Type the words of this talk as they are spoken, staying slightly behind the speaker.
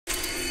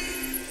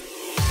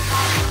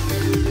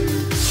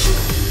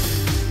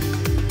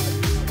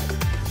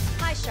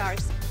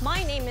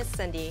My name is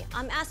Cyndi.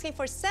 I'm asking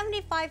for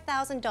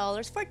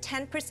 $75,000 for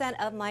 10%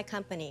 of my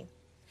company.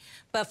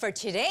 But for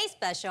today's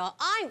special,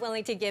 I'm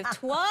willing to give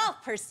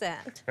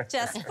 12%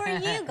 just for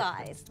you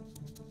guys.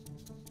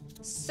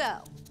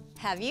 So,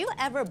 have you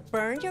ever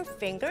burned your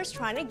fingers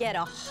trying to get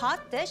a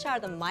hot dish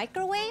out of the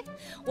microwave?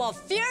 Well,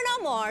 fear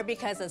no more,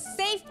 because the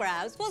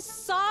SafeGrabs will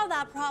solve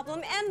that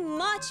problem and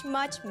much,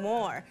 much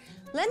more.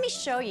 Let me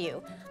show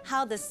you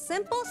how the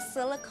simple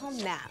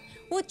silicone mat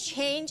will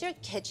change your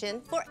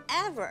kitchen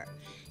forever.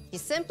 You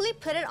simply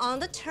put it on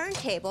the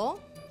turntable,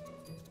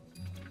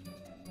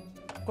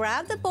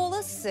 grab the bowl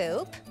of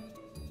soup,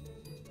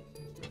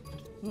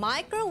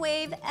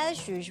 microwave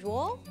as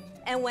usual,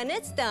 and when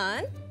it's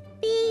done,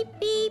 beep,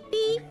 beep,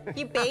 beep,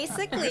 you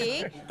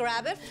basically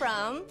grab it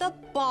from the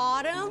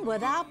bottom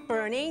without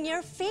burning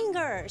your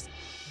fingers.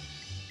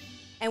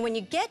 And when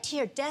you get to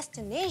your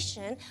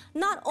destination,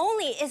 not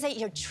only is it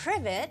your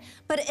trivet,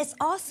 but it's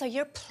also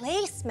your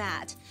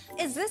placemat.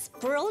 Is this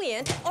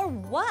brilliant or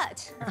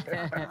what?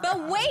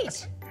 But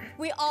wait,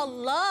 we all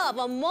love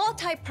a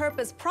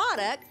multi-purpose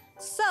product,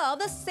 so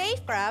the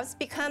SafeGrabs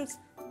becomes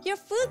your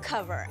food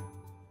cover.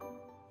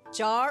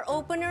 Jar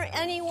opener,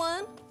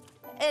 anyone?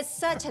 It's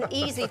such an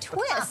easy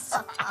twist.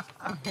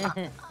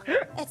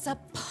 It's a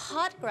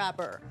pot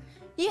grabber.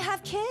 You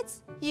have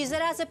kids? Use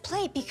it as a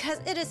plate because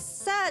it is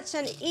such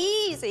an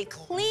easy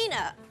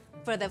cleanup.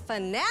 For the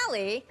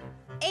finale,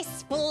 a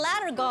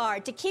splatter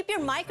guard to keep your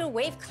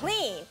microwave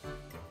clean.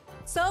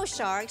 So,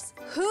 sharks,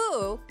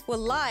 who would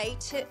like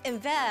to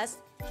invest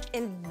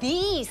in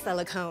these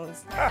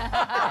silicones? I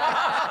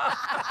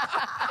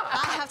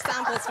have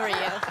samples for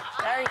you.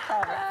 Very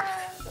clever.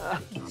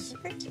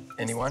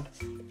 Anyone?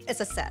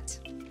 It's a set.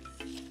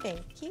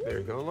 Thank you. There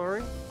you go,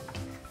 Lori.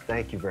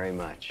 Thank you very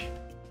much.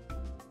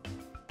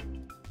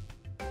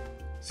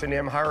 Cyndi,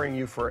 I'm hiring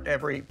you for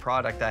every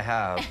product I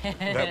have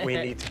that we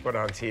need to put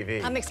on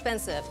TV. I'm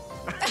expensive.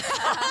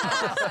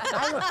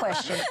 I have a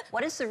question.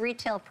 What is the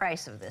retail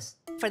price of this?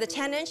 For the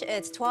 10-inch,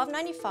 it's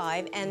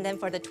 $12.95, and then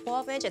for the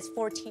 12-inch, it's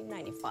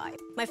 $14.95.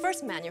 My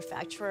first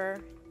manufacturer,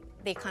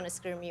 they kind of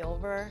screwed me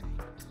over,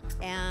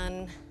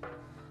 and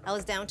I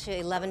was down to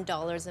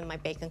 $11 in my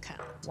bank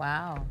account.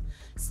 Wow.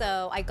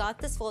 So I got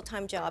this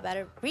full-time job at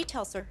a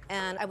retail store,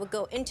 and I would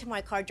go into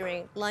my car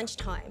during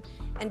lunchtime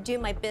and do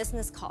my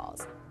business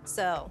calls.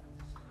 So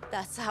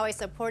that's how I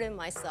supported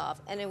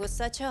myself. And it was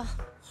such a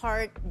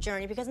hard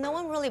journey because no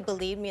one really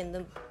believed me in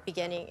the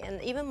beginning,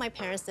 and even my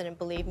parents didn't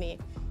believe me.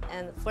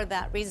 And for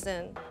that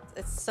reason,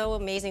 it's so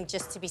amazing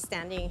just to be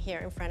standing here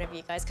in front of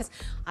you guys, because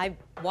I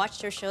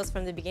watched your shows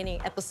from the beginning,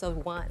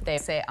 episode 1. They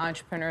say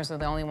entrepreneurs are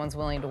the only ones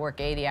willing to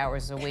work 80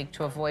 hours a week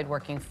to avoid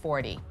working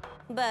 40.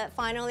 But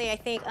finally, I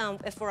think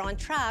if we're on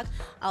track,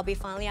 I'll be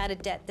finally out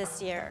of debt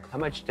this year. How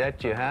much debt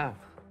do you have?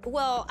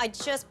 Well, I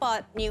just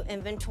bought new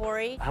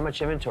inventory. How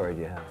much inventory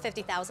do you have?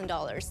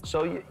 $50,000.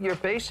 So you're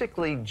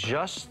basically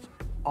just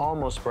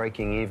almost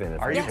breaking even.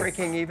 Are you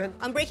breaking even?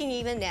 I'm breaking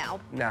even now.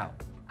 Now.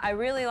 I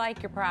really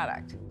like your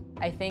product.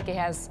 I think it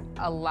has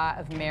a lot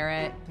of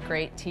merit,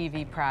 great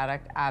TV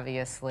product,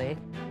 obviously.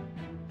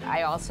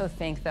 I also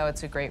think, though,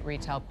 it's a great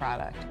retail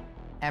product.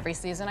 Every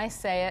season I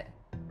say it,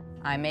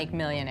 I make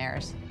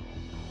millionaires.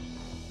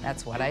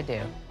 That's what I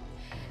do.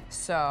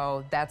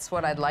 So that's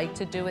what I'd like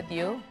to do with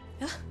you.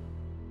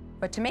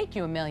 But to make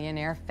you a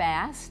millionaire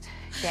fast,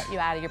 get you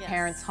out of your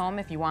parents' home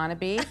if you want to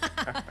be.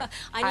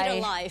 I need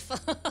a life.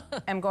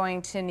 I'm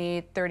going to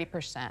need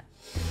 30%.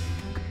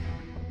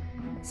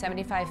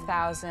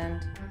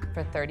 $75,000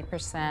 for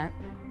 30%,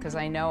 because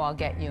I know I'll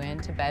get you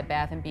into Bed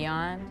Bath &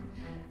 Beyond.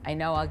 I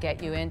know I'll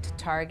get you into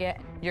Target.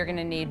 You're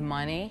gonna need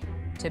money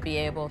to be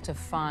able to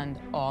fund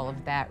all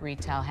of that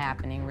retail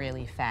happening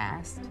really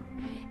fast.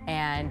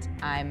 And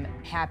I'm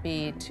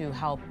happy to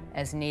help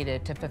as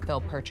needed to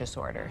fulfill purchase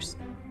orders.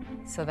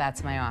 So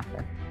that's my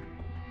offer.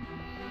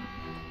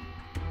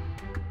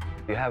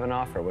 You have an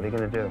offer. What are you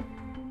going to do?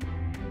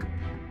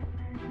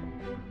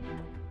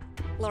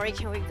 Lori,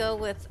 can we go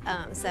with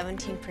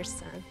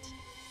 17%?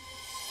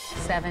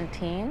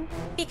 17?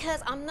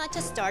 Because I'm not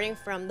just starting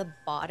from the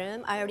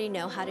bottom. I already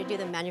know how to do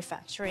the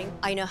manufacturing.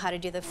 I know how to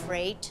do the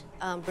freight,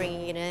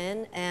 bringing it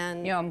in,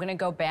 and... You know, I'm going to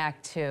go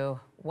back to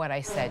what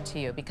I said to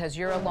you, because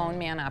you're a lone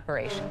man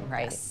operation,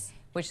 right? Yes.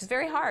 Which is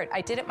very hard.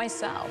 I did it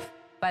myself.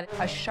 But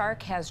a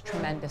shark has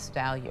tremendous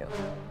value.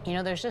 You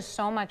know, there's just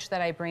so much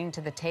that I bring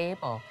to the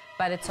table,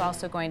 but it's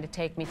also going to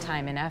take me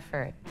time and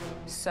effort.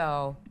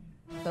 So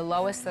the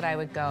lowest that I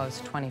would go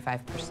is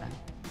 25%.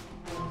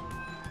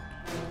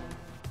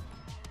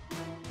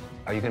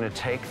 Are you going to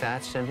take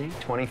that, Cyndi?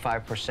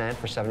 25%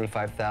 for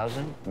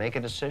 $75,000? Make a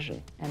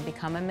decision. And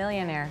become a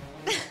millionaire.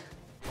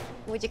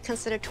 Would you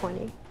consider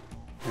 20?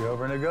 You're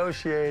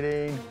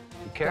over-negotiating.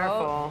 Be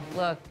careful. Go,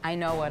 look, I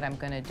know what I'm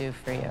going to do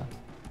for you.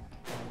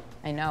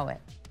 I know it.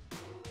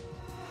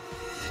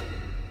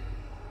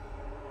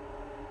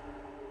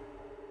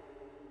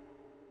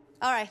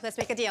 All right, let's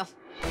make a deal.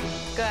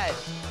 Good.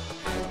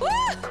 Woo!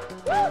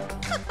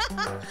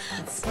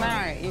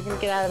 Smart. You can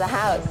get out of the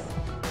house.